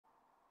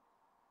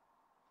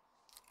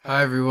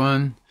Hi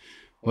everyone,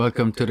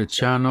 welcome to the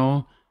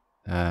channel.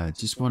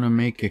 Just want to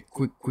make a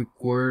quick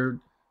word.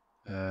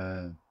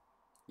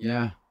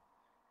 Yeah,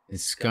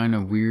 it's kind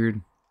of weird.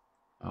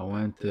 I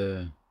went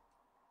to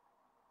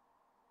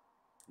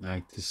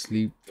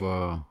sleep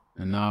for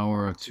an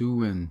hour or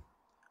two and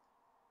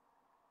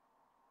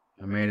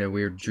I made a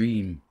weird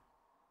dream.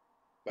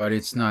 But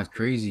it's not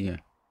crazy.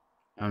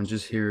 I'm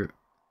just here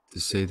to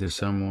say to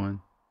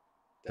someone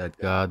that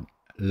God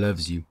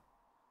loves you.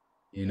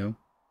 You know,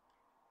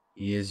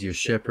 He is your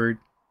shepherd.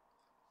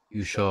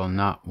 You shall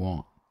not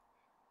want.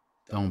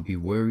 Don't be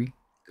worried.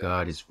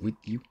 God is with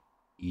you.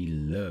 He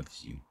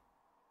loves you.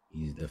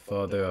 He's the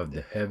Father of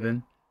the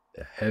heavens,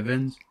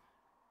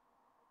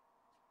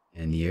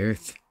 and the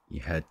earth he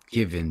had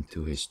given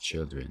to his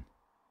children,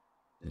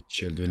 the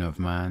children of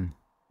man,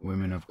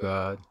 women of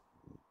God,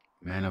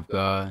 man of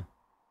God.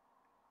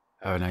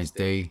 Have a nice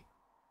day.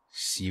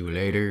 See you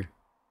later.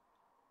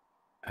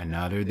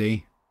 Another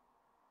day.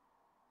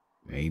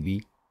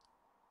 Maybe.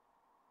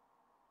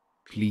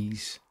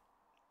 Please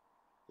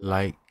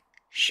like,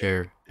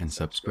 share, and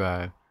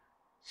subscribe.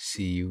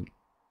 See you.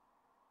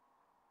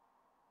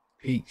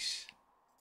 Peace.